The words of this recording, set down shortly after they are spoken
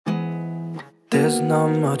There's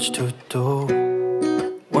not much to do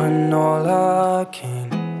when all I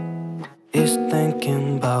can is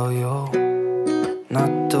thinking about you.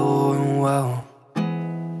 Not doing well,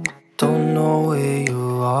 don't know where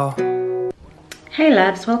you are. Hey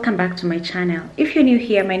loves, welcome back to my channel. If you're new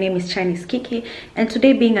here, my name is Chinese Kiki, and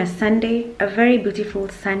today being a Sunday, a very beautiful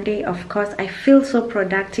Sunday, of course, I feel so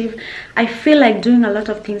productive. I feel like doing a lot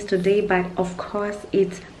of things today, but of course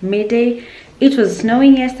it's midday. It was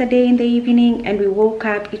snowing yesterday in the evening and we woke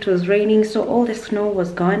up, it was raining, so all the snow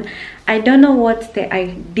was gone. I don't know what's the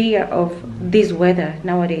idea of this weather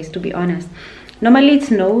nowadays, to be honest. Normally it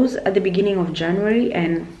snows at the beginning of January,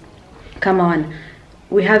 and come on,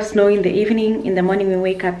 we have snow in the evening. In the morning we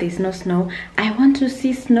wake up, there's no snow. I want to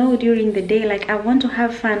see snow during the day. Like, I want to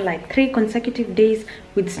have fun, like 3 consecutive days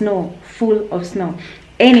with snow, full of snow.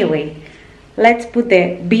 Anyway, let's put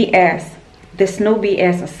the BS, the snow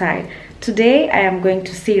BS aside. Today I am going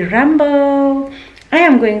to see Rambo. I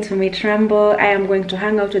am going to meet Rambo. I am going to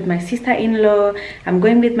hang out with my sister-in-law. I'm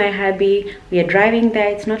going with my hubby. We are driving there.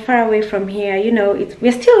 It's not far away from here. You know,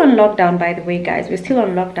 we're still on lockdown, by the way, guys. We're still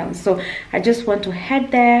on lockdown. So I just want to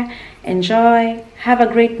head there, enjoy, have a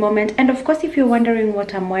great moment. And of course, if you're wondering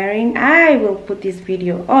what I'm wearing, I will put this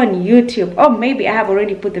video on YouTube. Or maybe I have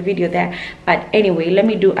already put the video there. But anyway, let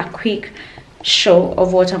me do a quick show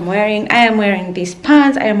of what I'm wearing. I am wearing these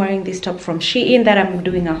pants. I am wearing this top from Shein that I'm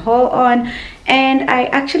doing a haul on, and I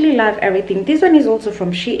actually love everything. This one is also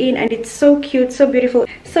from Shein and it's so cute, so beautiful.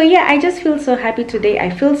 So yeah, I just feel so happy today.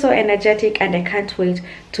 I feel so energetic and I can't wait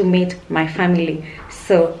to meet my family.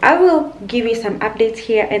 So I will give you some updates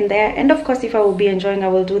here and there, and of course if I will be enjoying, I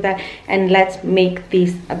will do that, and let's make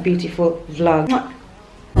this a beautiful vlog.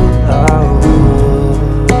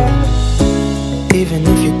 Even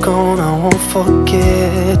if you're gone, I won't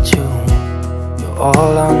forget you. You're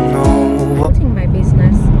all I know. Nothing my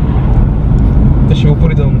business. Does she will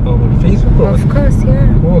put it on Facebook? Or? Of course,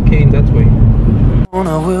 yeah. Oh, okay, in that way.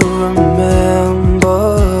 I will remember.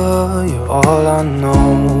 You're all I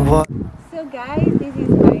know. So guys, this is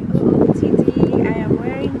my OOTD. I am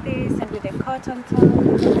wearing this and with a cotton top. I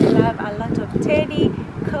love a lot of teddy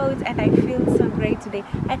coats and I feel so great today.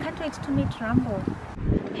 I can't wait to meet Rambo.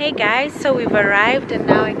 Hey guys, so we've arrived and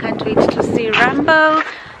now I can't wait to see Rambo.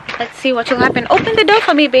 Let's see what will happen. Open the door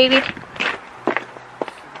for me, baby.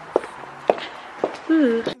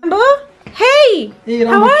 Rambo? Hey! Hey,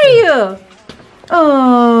 How are you?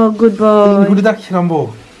 Oh, good boy. Goedendag,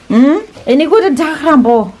 Rambo. Any good dag,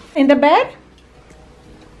 Rambo? In the bed?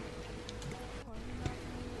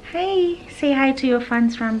 Hey, say hi to your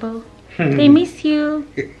fans, Rambo. They miss you.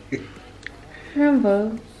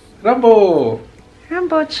 Rambo. Rambo!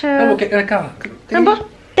 Rambo, Rambo, kijk naar elkaar. Rambo,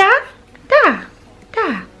 daar, daar,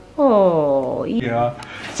 daar. Oh. Ja,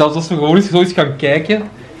 zelfs als we gewoon zoiets gaan kijken,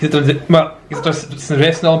 maar je zit er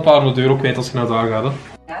vrij snel een paar €100 kwijt als je naar daar gaat. Hè.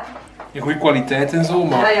 Ja. In goede kwaliteit en zo,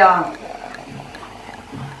 maar... Ja.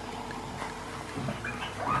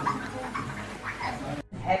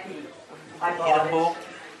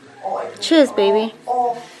 Cheers, baby.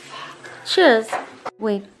 Cheers.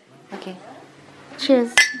 Wait. Okay. Cheers.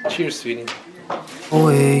 Cheers, sweetie.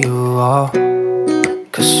 Where you are,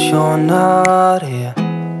 'cause you're not here.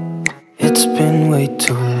 It's been way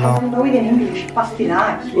too long. Nooit in English,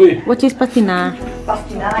 pastinage. Oei. What is patina?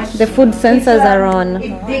 Pastinage. The food sensors are on.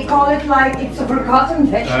 They call it like it's a forgotten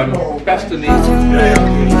vegetable. Pesten Nothing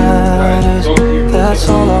really matters, that's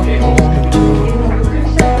all I wanna do.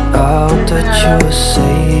 I hope that you're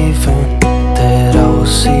safe and that I will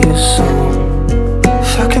see you soon.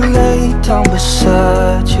 If I can lay down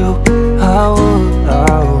beside you, I would,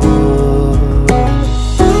 I would,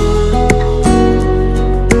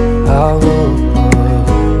 I would,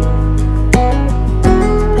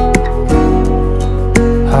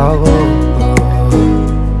 I would.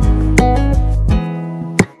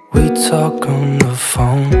 We talk on the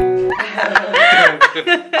phone.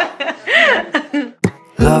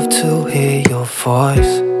 Love to hear your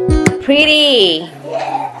voice. Pretty.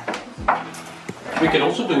 We can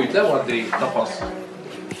also do it one day, tapas.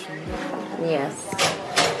 Yes.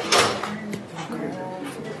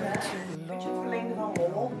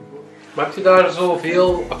 Maar heb je daar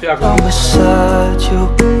zoveel... Ja, Beside you,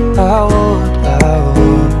 I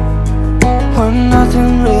would. When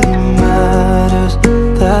nothing really matters,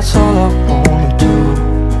 that's all I wanna do.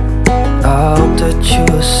 I hope that you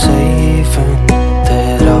are safe and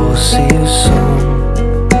that I will see you soon.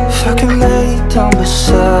 If I can lay down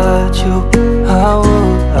beside you, I would.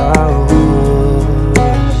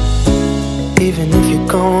 Even if you're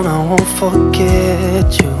gone, I won't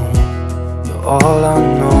forget you. You're all I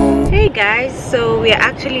know. Hey guys, so we are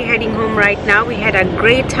actually heading home right now. We had a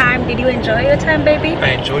great time. Did you enjoy your time, baby?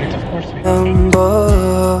 I enjoyed it, of course.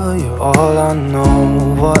 Remember, you're all I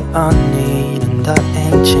know, what I need, and that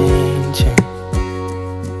ain't changing.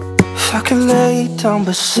 If I could lay down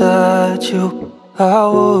beside you, I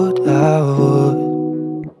would.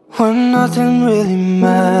 When nothing really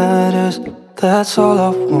matters, that's all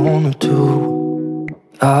I wanna do.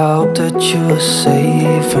 I hope that you are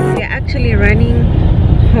safe. We are actually running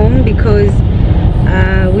home because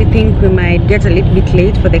we think we might get a little bit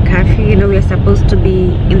late for the curfew. You know, we're supposed to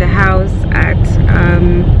be in the house at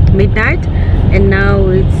midnight, and now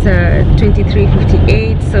it's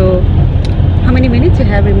 23:58. So how many minutes you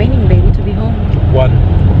have remaining, baby, to be home? 1.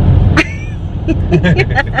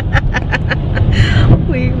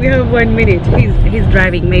 we have 1 minute. He's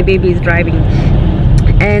driving. My baby is driving.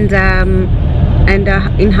 And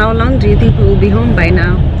in how long do you think we will be home by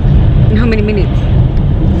now? In how many minutes?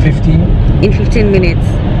 15. In 15 minutes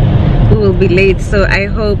we will be late. So I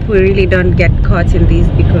hope we really don't get caught in this,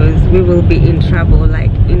 because we will be in trouble,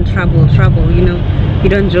 like in trouble. You know, you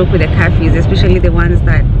don't joke with the curfews, especially the ones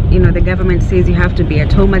that, you know, the government says you have to be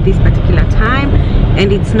at home at this particular time,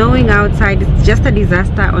 and it's snowing outside. It's just a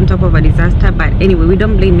disaster on top of a disaster. But anyway, we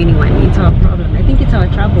don't blame anyone. It's our problem. I think it's our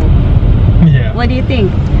trouble. Yeah. What do you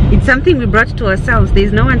think? It's something we brought to ourselves.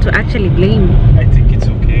 There's no one to actually blame. I think it's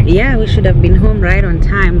okay. Yeah, we should have been home right on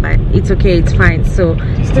time, but it's okay, it's fine. So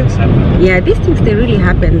These things happen. yeah, these things, they really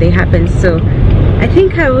happen. They happen. So I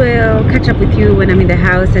think I will catch up with you when I'm in the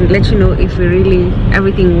house and let you know if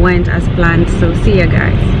everything went as planned. So see ya,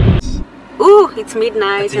 guys. Ooh, it's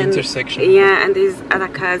midnight. At the intersection. Yeah, and there's other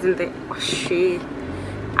cars in the... Oh shit.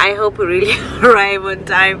 I hope we really arrive on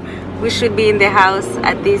time. We should be in the house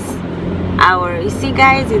at this hour. You see,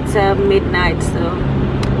 guys, it's midnight, so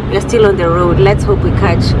we're still on the road. Let's hope we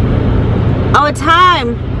catch our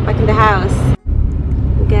time back in the house,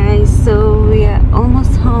 guys. So we are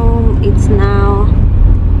almost home. It's now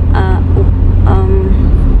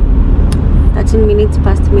 13 minutes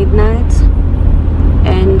past midnight,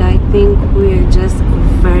 and I think we're just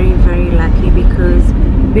very, very lucky, because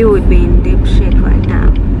we would be in deep shit right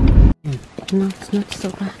now. No, it's not so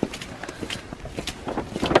bad.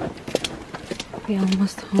 We're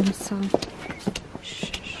almost home, so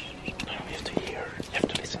shh. No, you have to hear. You have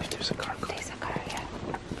to listen if there's a car. There's a car, yeah.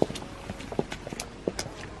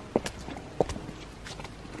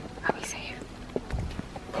 Are we safe?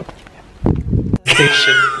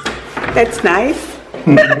 Station. That's nice.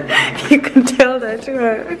 You can tell that to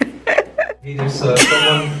her. Hey, there's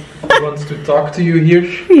someone who wants to talk to you here.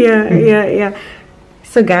 Yeah.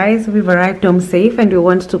 So guys, we've arrived home safe, and we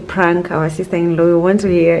want to prank our sister-in-law. We want to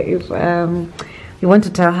hear if we want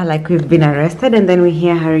to tell her like we've been arrested, and then we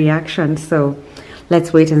hear her reaction. So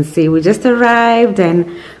let's wait and see. We just arrived, and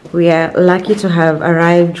we are lucky to have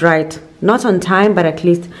arrived right, not on time, but at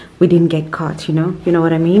least we didn't get caught, you know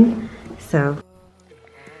what I mean? So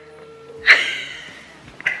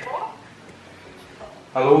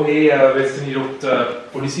Hallo, hey, wij zitten hier op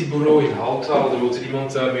het politiebureau in Haltaal. Er wil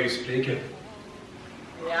iemand met u spreken.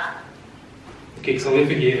 Ja? Oké, ik zal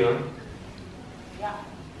even geven. Hè. Ja.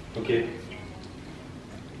 Oké.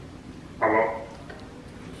 Hallo.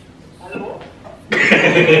 Hallo?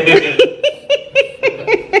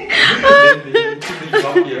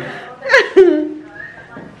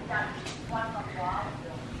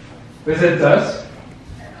 We zijn thuis.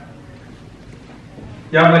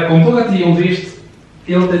 Ja, maar dat komt toch dat hij ons eerst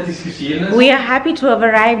de hele tijd discussiëren is? we are happy to have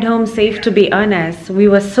arrived home safe, to be honest. We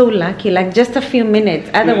were so lucky, like just a few minutes,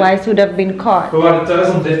 otherwise we would have been caught. We waren thuis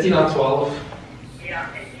om 13 à 12.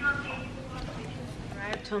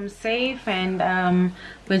 Arrived home safe, and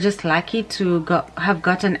we're just lucky to have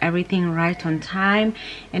gotten everything right on time.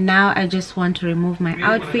 And now I just want to remove my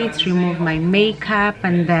outfits, remove my makeup,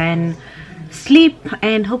 and then sleep,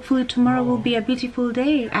 and hopefully tomorrow will be a beautiful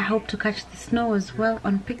day. I hope to catch the snow as well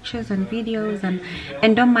on pictures and videos, and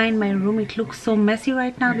don't mind my room. It looks so messy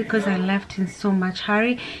right now because I left in so much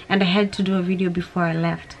hurry, and I had to do a video before I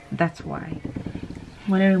left. That's why. I'm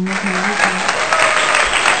gonna remove my makeup.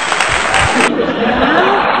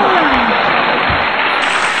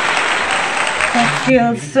 That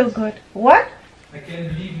feels so good. What? I can't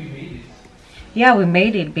believe we made it. Yeah, we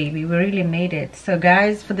made it, baby. We really made it. So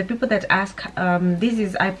guys, for the people that ask,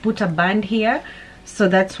 I put a band here, so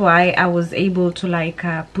that's why I was able to like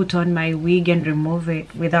put on my wig and remove it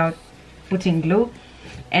without putting glue.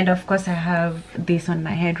 And of course I have this on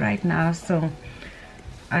my head right now, so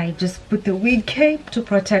I just put the wig cape to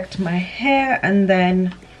protect my hair and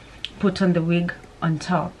then put on the wig on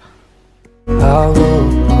top. I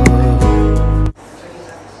would.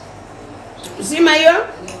 See, Mayo?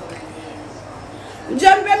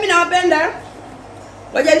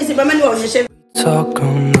 Talk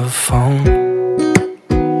on the phone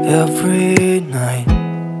every night.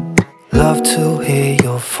 Love to hear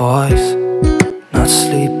your voice. Not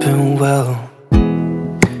sleeping well.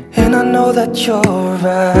 And I know that you're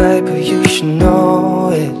right, but you should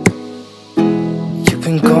know it. You've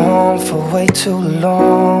been gone for way too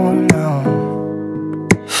long now.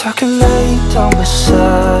 If I could lay down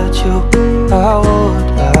beside you, I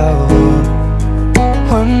would.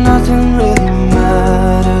 When nothing really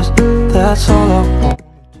matters, that's all I want.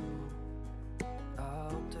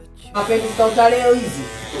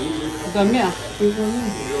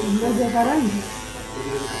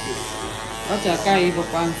 Acha kaa hivyo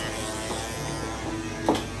kwanza.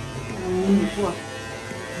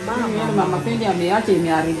 Mama pendi ameacha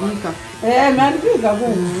imeharibika. Imeharibika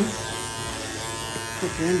kweli.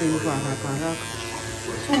 Tuende hivyo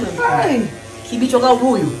haraka. Kibichoka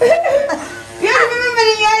huyu. Yaani mimi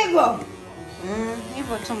mmelia hivyo.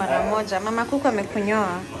 Hivyo tu mara moja. Mama kuku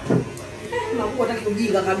amekunyoa. Mama kuku hataki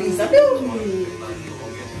kujinga kabisa.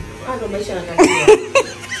 Hapo maisha yanatakiwa.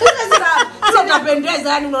 Sasa utapendeza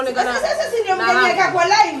yani unaonekana. Sasa si ndio mkaniweka kwa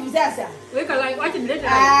live sasa. Weka live, acha nilete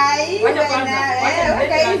live. Wacha kwanza.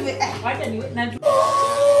 Weka hivi. Wacha ni na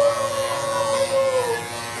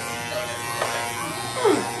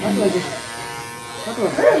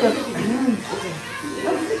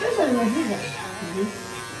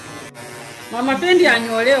Mama pendi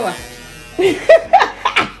anyolewa.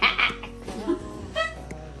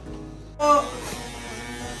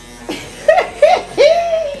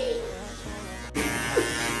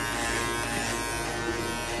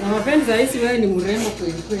 Mama pendi zaisi wewe ni mrembo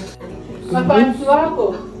kweli kweli. Mafansi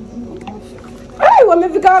wako. Ai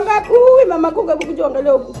wamefika wangapi? Mama kuka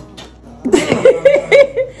kukujongelea huko.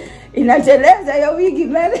 Inacheleza ya wiki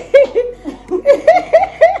mbele.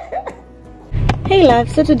 Hey love,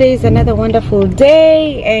 so today is another wonderful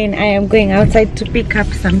day and I am going outside to pick up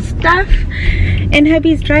some stuff and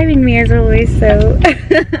hubby is driving me as always, so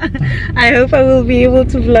I hope I will be able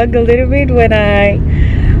to vlog a little bit when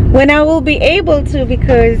I will be able to,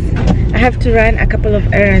 because I have to run a couple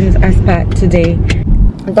of errands as per today.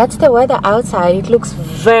 That's the weather outside. It looks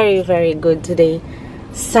very, very good today.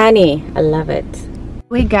 Sunny. I love it.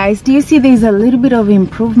 Wait guys, do you see there's a little bit of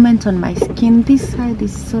improvement on my skin? This side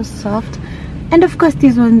is so soft. And of course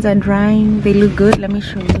these ones are drying. They look good. Let me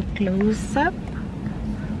show you close up.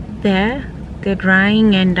 There. They're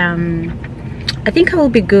drying and I think I will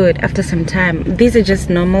be good after some time. These are just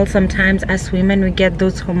normal. Sometimes as women we get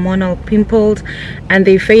those hormonal pimples and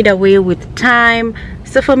they fade away with time.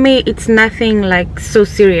 So for me it's nothing like so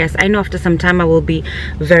serious. I know after some time I will be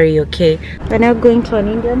very okay. We're now going to an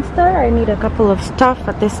Indian store. I need a couple of stuff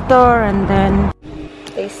at the store, and then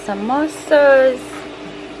there's samosas.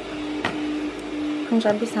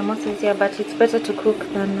 Punjabi samosas here, but it's better to cook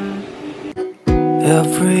than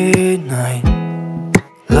Every night,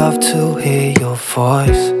 love to hear your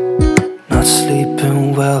voice. Not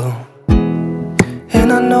sleeping well.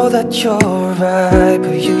 And I know that you're right,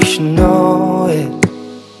 but you should know it.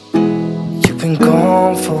 You've been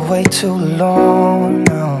gone for way too long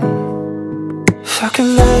now. If I could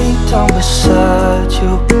lay down beside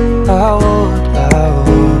you, I would.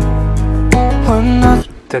 When I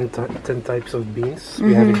 10 types of beans.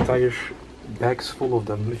 We have entire bags full of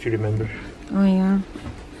them, if you remember. oh yeah,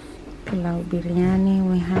 pilau biryani,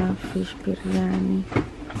 we have fish biryani,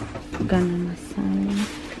 Ghana masala.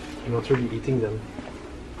 You're not really eating them.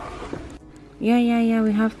 Yeah,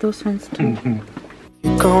 we have those ones too.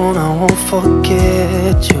 gone, I won't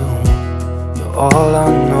forget you. You're all I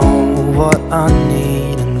know, what I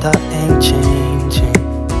need, and that ain't changing.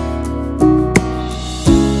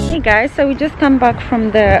 Hey guys, so we just come back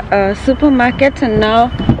from the supermarket and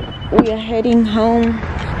now we are heading home.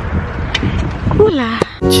 Hula.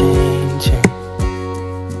 Changing.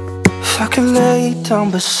 If I can lay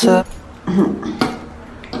down beside.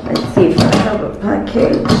 Let's see if I have a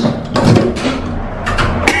package.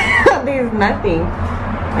 There's nothing.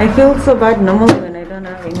 I feel so bad normally when I don't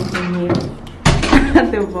have anything here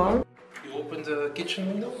at the bar. You opened the kitchen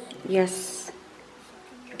window? Yes.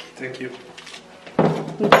 Thank you.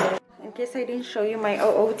 In case I didn't show you my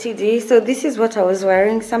OOTD, so this is what I was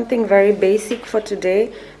wearing, something very basic for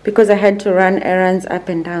today because I had to run errands up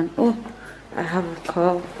and down. Oh, I have a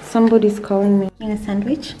call. Somebody's calling me. In a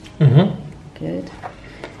sandwich? Good.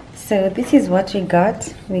 So this is what we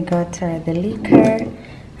got. We got the liquor,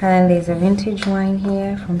 and there's a vintage wine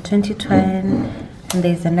here from 2010, and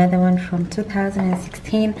there's another one from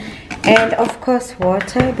 2016, and of course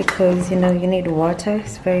water, because you know you need water,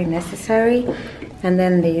 it's very necessary. And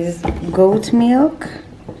then there's goat milk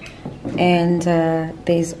And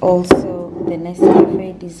there's also the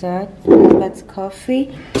Nescafe dessert. That's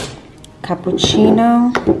coffee,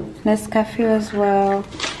 cappuccino, Nescafe as well,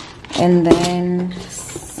 and then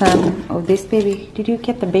some of this. Baby, did you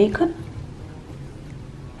get the bacon?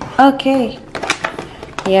 Okay,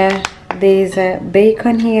 yeah, there's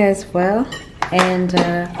bacon here as well, and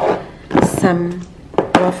some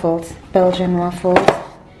waffles, Belgian waffles,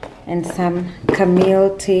 and some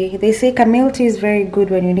camille tea. They say camille tea is very good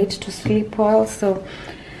when you need to sleep well, so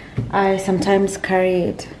I sometimes carry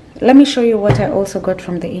it. Let me show you what I also got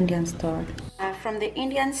from the Indian store. From the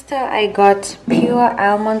Indian store, I got pure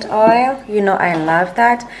almond oil. You know I love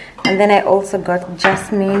that. And then I also got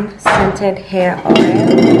jasmine scented hair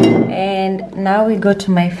oil. And now we go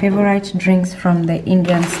to my favorite drinks from the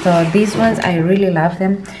Indian store. These ones, I really love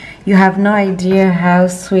them. You have no idea how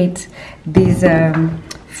sweet these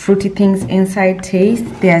fruity things inside taste.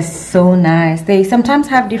 They are so nice. They sometimes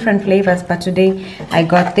have different flavors, but today I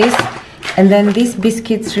got this. And then these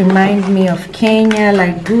biscuits remind me of Kenya,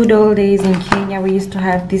 like good old days in Kenya. We used to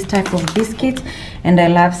have this type of biscuits, and I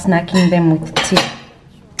love snacking them with tea.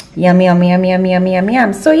 Yummy, yummy, yummy, yummy, yummy, yummy,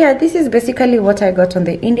 yum. So yeah, this is basically what I got on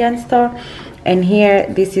the Indian store. And here,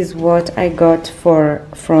 this is what I got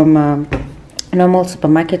from a normal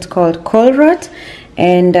supermarket called Colruyt.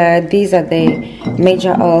 And these are the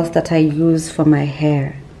major oils that I use for my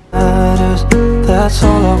hair. That's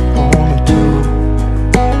all I wanna do.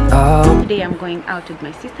 Today I'm going out with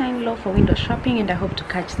my sister-in-law for window shopping, and I hope to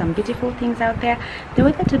catch some beautiful things out there. The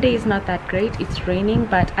weather today is not that great, it's raining,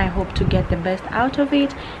 but I hope to get the best out of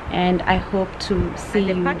it, and I hope to see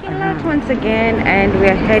you in the parking lot once again. And we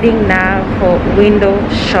are heading now for window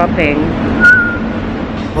shopping.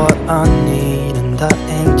 What I need, and that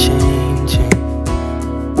ain't changing.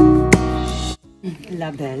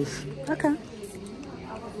 La Belge. Okay.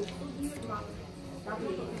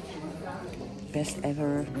 Best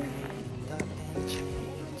ever.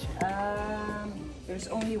 There's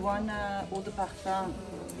only one eau de parfum.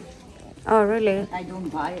 Oh, really? I don't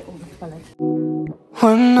buy eau de toilette.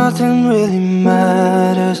 When nothing really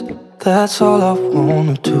matters, that's all I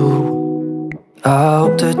wanna do. I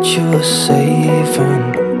hope that you are safe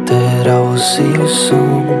and that I will see you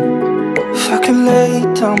soon. If I could lay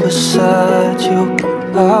down beside you,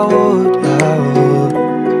 I would.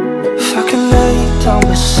 If I could lay down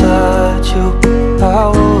beside you, I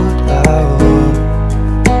would.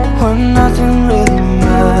 When nothing really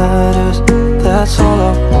matters, that's all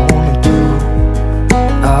I wanna do.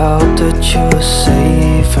 I hope that you are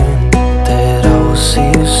safe and that I will see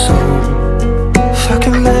you soon. If I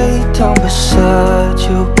could lay down beside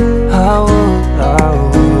you, I would.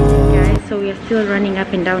 Guys, so we are still running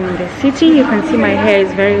up and down in the city. You can see my hair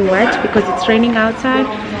is very wet because it's raining outside.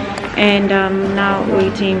 And now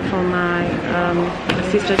waiting for my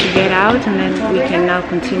sister to get out, and then we can now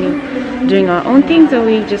continue doing our own things, or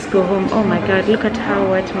we just go home. Oh my god, look at how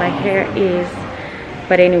wet my hair is.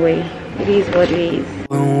 But anyway, it is what it is.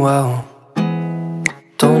 Well,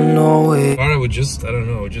 don't know it. Or I would just, I don't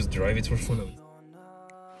know, just drive it for fun.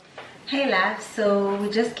 Hey lads, so we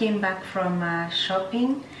just came back from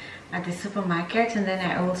shopping at the supermarket, and then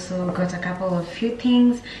I also got a couple of few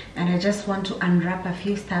things, and I just want to unwrap a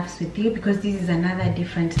few stuffs with you because this is another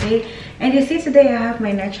different day. And you see, today I have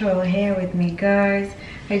my natural hair with me, guys.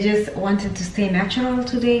 I just wanted to stay natural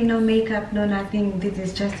today, no makeup, no nothing. This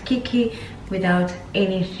is just KIKIE without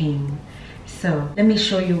anything. So let me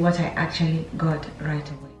show you what I actually got right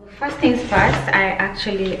away. First things first, I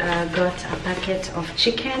actually got a packet of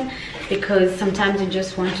chicken because sometimes you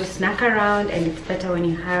just want to snack around, and it's better when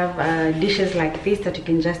you have dishes like this that you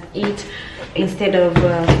can just eat instead of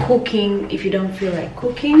cooking if you don't feel like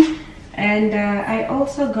cooking. And I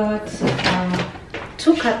also got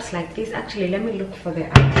 2 cups like this. Actually, let me look for the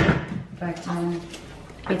other, but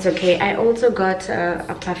it's okay. I also got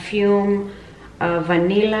a perfume,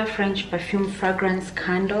 vanilla French perfume fragrance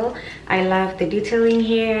candle. I love the detailing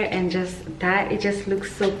here, and just that, it just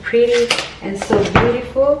looks so pretty and so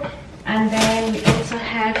beautiful. And then we also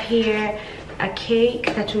have here a cake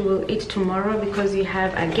that we will eat tomorrow because we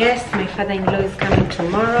have a guest. My father-in-law is coming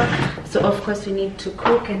tomorrow, so of course we need to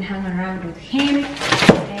cook and hang around with him.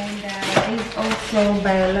 And there's also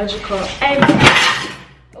biological eggs.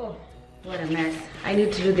 Oh, what a mess. I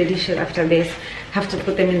need to do the dishes after this. Have to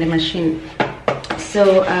put them in the machine.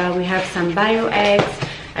 So we have some bio eggs.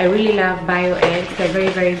 I really love bio eggs. They're very,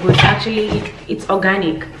 very good. Actually, it's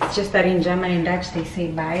organic. It's just that in German and Dutch they say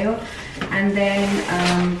bio. And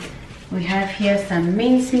then we have here some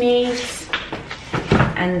mincemeat.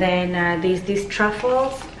 And then there's these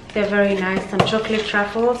truffles. They're very nice, some chocolate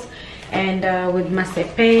truffles. and with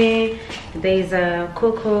masepe, there's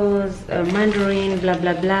cocos, mandarin, blah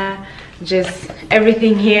blah blah, just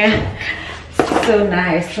everything here. So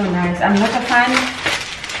nice, so nice. I'm not a fan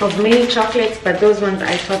of many chocolates, but those ones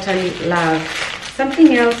I totally love.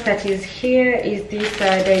 Something else that is here is this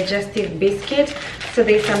digestive biscuit. So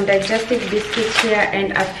there's some digestive biscuits here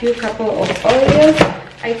and a few couple of Oreos.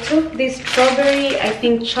 I took this strawberry, I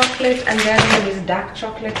think chocolate, and the other one is dark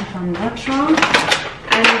chocolate if I'm not wrong.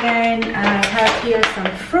 And then I have here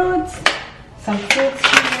some fruits here,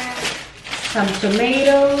 some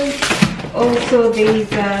tomatoes. Also there's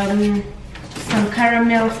some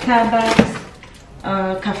caramel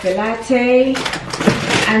Starbucks, cafe latte.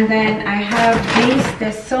 And then I have this,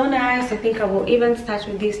 they're so nice. I think I will even start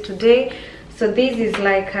with this today. So this is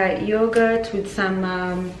like a yogurt with some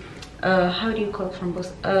how do you call it from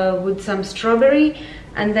both? With some strawberry.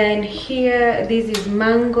 And then here this is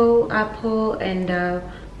mango, apple, and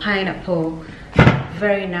pineapple.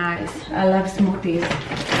 Very nice. I love smoothies.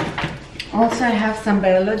 Also I have some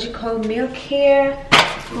biological milk here.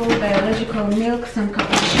 Full biological milk, some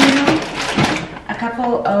cappuccino, a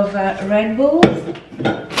couple of Red Bulls.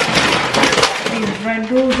 These Red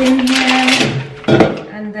Bulls in here.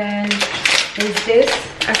 And then there's this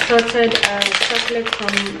assorted chocolate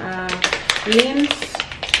from Lims.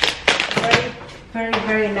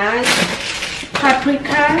 Very nice.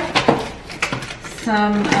 Paprika,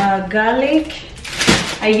 some garlic.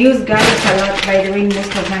 I use garlic a lot, by the way, in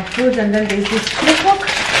most of my foods. And then there's this krupuk.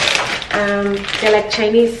 They're like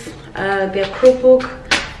Chinese. They're krupuk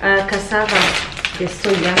cassava. They're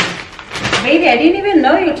so yummy. Baby, I didn't even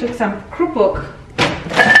know you took some krupuk.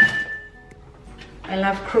 I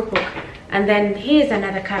love krupuk. And then here's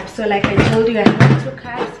another cup. So like I told you, I have 2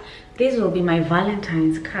 cups. These will be my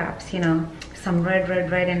Valentine's cups, you know, some red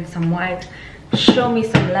and some white. Show me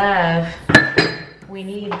some love. We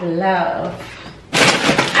need the love.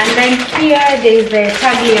 And then here there's the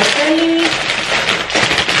tagliatelle.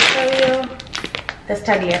 The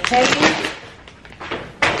tagliatelle.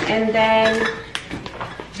 And then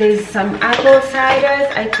there's some apple ciders.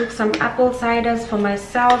 I took some apple ciders for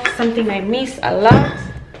myself, something I miss a lot.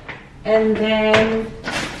 And then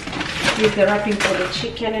here's the wrapping for the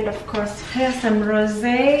chicken, and of course here's some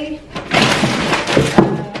rosé,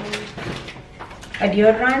 a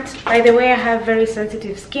deodorant. By the way, I have very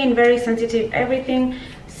sensitive skin, very sensitive everything,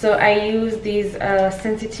 so I use these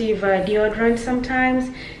sensitive deodorant sometimes,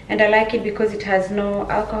 and I like it because it has no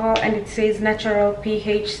alcohol and it says natural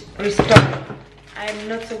pH restore. I'm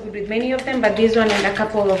not so good with many of them, but this one and a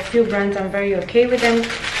couple of few brands I'm very okay with them.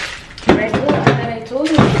 Red Bull. And then I told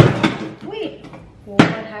you, wait, what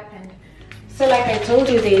happened? So like I told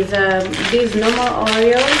you, there's these normal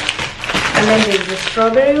Oreos, and then there's the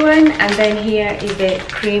strawberry one, and then here is the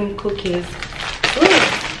cream cookies. Ooh,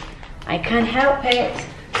 I can't help it.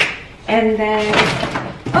 And then,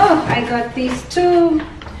 oh, I got these two.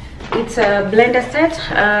 It's a blender set.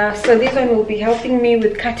 So this one will be helping me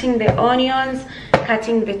with cutting the onions,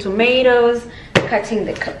 cutting the tomatoes, cutting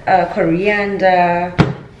the coriander,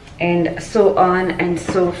 and so on and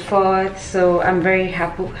so forth. So I'm very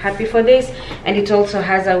happy for this, and it also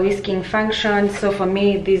has a whisking function. So for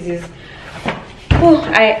me, this is, oh,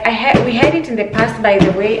 we had it in the past, by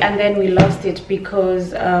the way, and then we lost it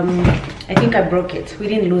because I think I broke it. We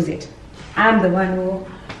didn't lose it. I'm the one who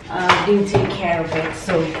didn't take care of it,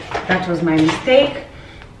 so that was my mistake.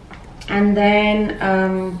 And then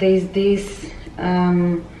there's this,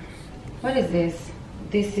 what is this?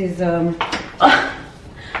 This is oh,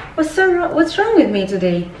 what's wrong with me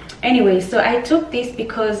today? Anyway, so I took this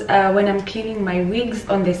because when I'm cleaning my wigs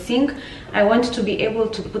on the sink, I want to be able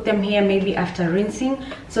to put them here maybe after rinsing,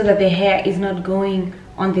 so that the hair is not going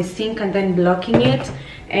on the sink and then blocking it.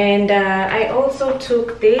 And I also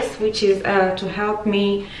took this, which is to help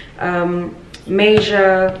me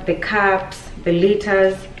measure the cups, the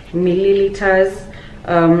liters, milliliters.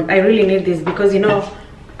 I really need this because, you know,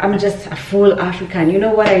 I'm just a full African. You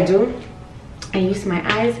know what I do? I use my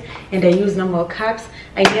eyes and I use normal cups.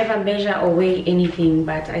 I never measure or weigh anything,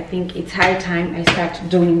 but I think it's high time I start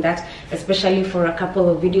doing that, especially for a couple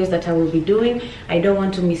of videos that I will be doing. I don't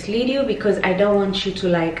want to mislead you because I don't want you to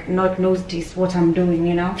like not notice what I'm doing,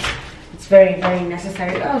 you know. It's very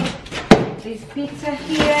necessary. Oh, there's pizza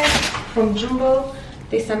here from Jumbo.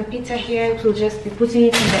 There's some pizza here. We'll just be putting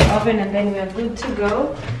it in the oven and then we are good to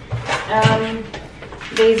go.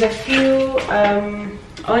 There's a few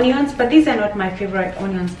onions, but these are not my favorite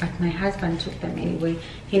onions, but my husband took them anyway.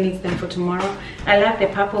 He needs them for tomorrow. I love the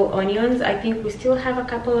purple onions. I think we still have a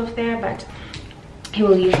couple of there, but he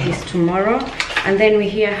will use this tomorrow. And then we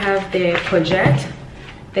here have the courgette.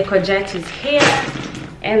 The courgette is here.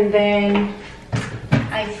 And then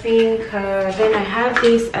I think then I have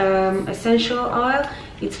this essential oil.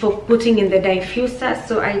 It's for putting in the diffuser,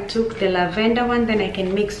 so I took the lavender one, then I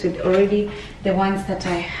can mix with already the ones that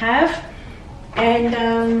I have. And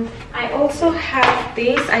I also have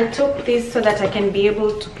this. I took this so that I can be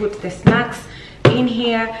able to put the snacks in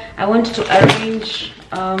here. I want to arrange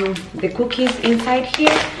the cookies inside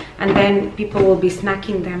here, and then people will be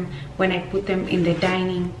snacking them when I put them in the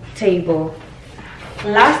dining table.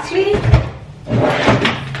 Lastly,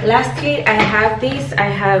 I have this. I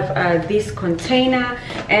have this container,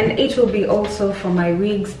 and it will be also for my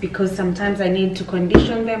wigs because sometimes I need to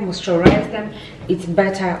condition them, moisturize them. It's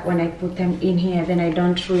better when I put them in here, then I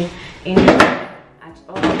don't ruin anything at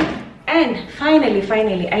all. And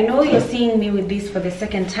finally, I know you're seeing me with this for the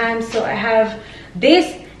second time, so I have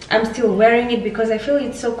this. I'm still wearing it because I feel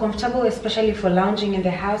it's so comfortable, especially for lounging in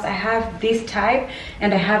the house. I have this type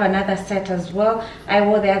and I have another set as well. I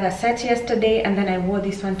wore the other set yesterday and then I wore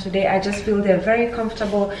this one today. I just feel they're very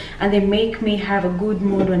comfortable and they make me have a good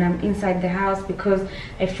mood when I'm inside the house, because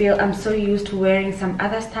I feel I'm so used to wearing some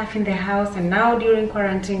other stuff in the house, and now during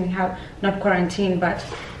quarantine we have, not quarantine but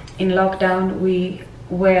in lockdown, we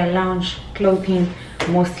wear lounge clothing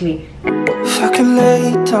mostly. If I could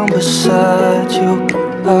lay down beside you,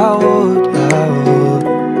 I would.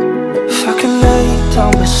 If I could lay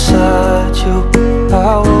down beside you, I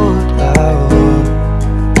would.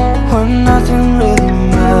 When nothing really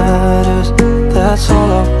matters, that's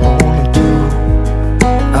all I wanna do. I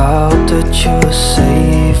hope that you are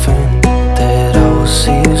safe and that I will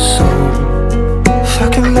see you soon. If I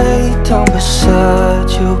could lay down beside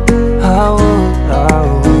you, I would.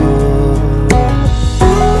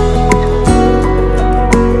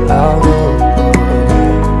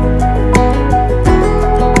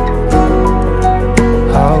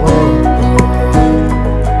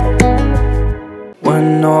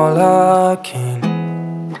 When all I can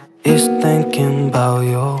is thinking about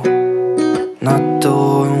you, not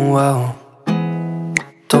doing well,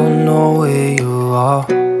 don't know where you are,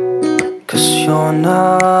 'cause you're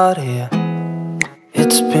not here.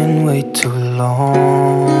 It's been way too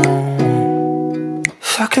long.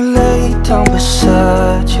 If I could lay down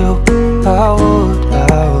beside you, I would.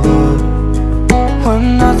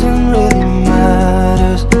 When nothing really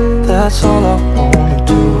matters, that's all I wanna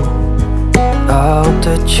do. I hope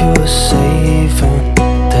that you are safe and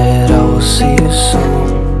that I will see you soon.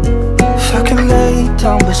 If I could lay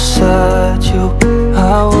down beside you, I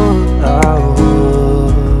would.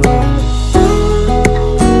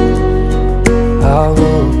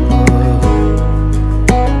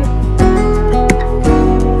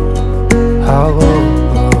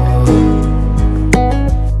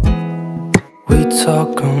 We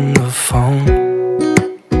talk on the phone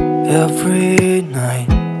every night.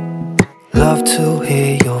 Love to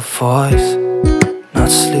hear your voice, not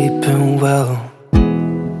sleeping well.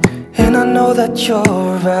 And I know that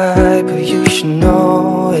you're right, but you should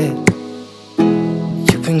know it.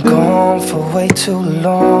 You've been gone for way too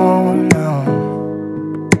long now.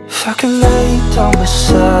 If I could lay down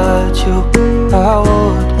beside you, I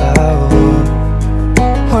would.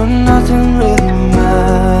 When nothing really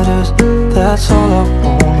matters, that's all I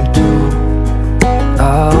wanna do. I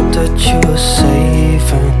hope that you are safe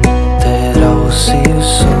and that I will see you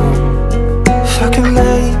soon. If I could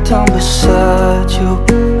lay down beside you,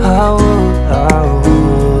 I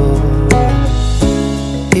would.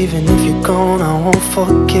 Even if you're gone, I won't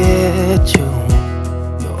forget you.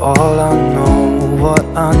 You're all I know, what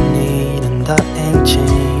I need, and that ain't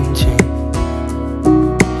changing.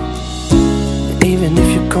 And even if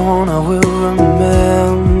you're gone, I will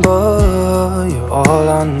remember. You're all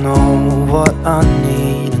I know, what I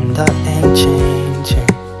need, and that ain't changing.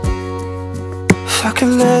 If I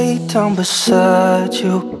could lay down beside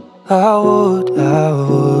you, I would.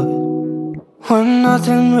 When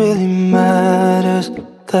nothing really matters,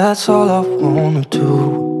 that's all I wanna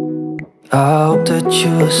do. I hope that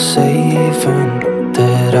you are safe and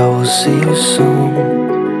that I will see you soon.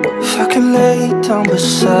 If I could lay down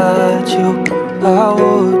beside you, I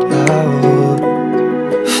would.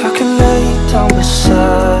 If I could lay down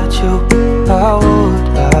beside you, I would.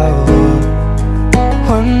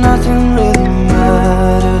 When nothing really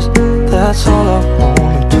matters, that's all I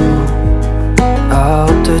wanna do. I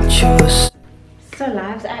hope that you are. So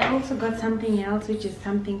loves, I also got something else, which is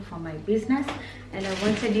something for my business, and I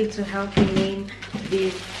wanted you to help me name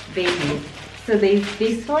these babies. So there's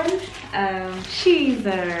this one. She's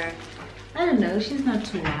I don't know, she's not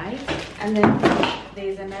too white. And then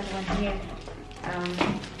there's another one here.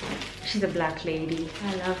 She's a black lady.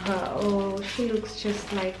 I love her. Oh, she looks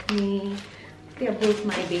just like me. They're both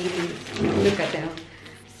my babies. Look at them.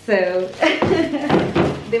 So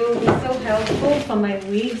they will be so helpful for my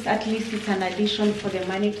wigs. At least it's an addition for the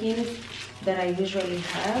mannequins that I usually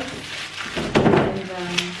have. And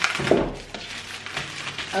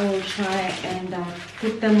I will try and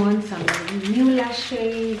put them on some new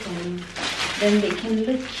lashes, and then they can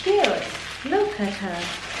look cute. Look at her.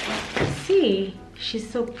 See, she's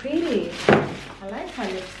so pretty. I like her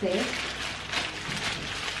lipstick.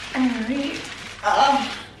 And really,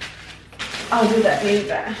 I'll do that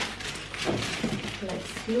later.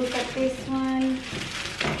 Let's look at this one.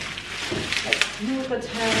 Let's look at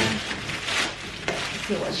her. Let's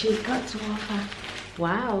see what she's got to offer.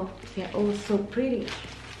 Wow, they're all so pretty.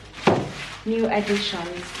 New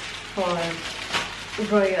additions for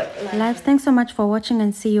Royal Lives. Thanks so much for watching,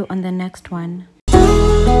 and see you on the next one.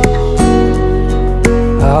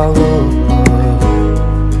 I will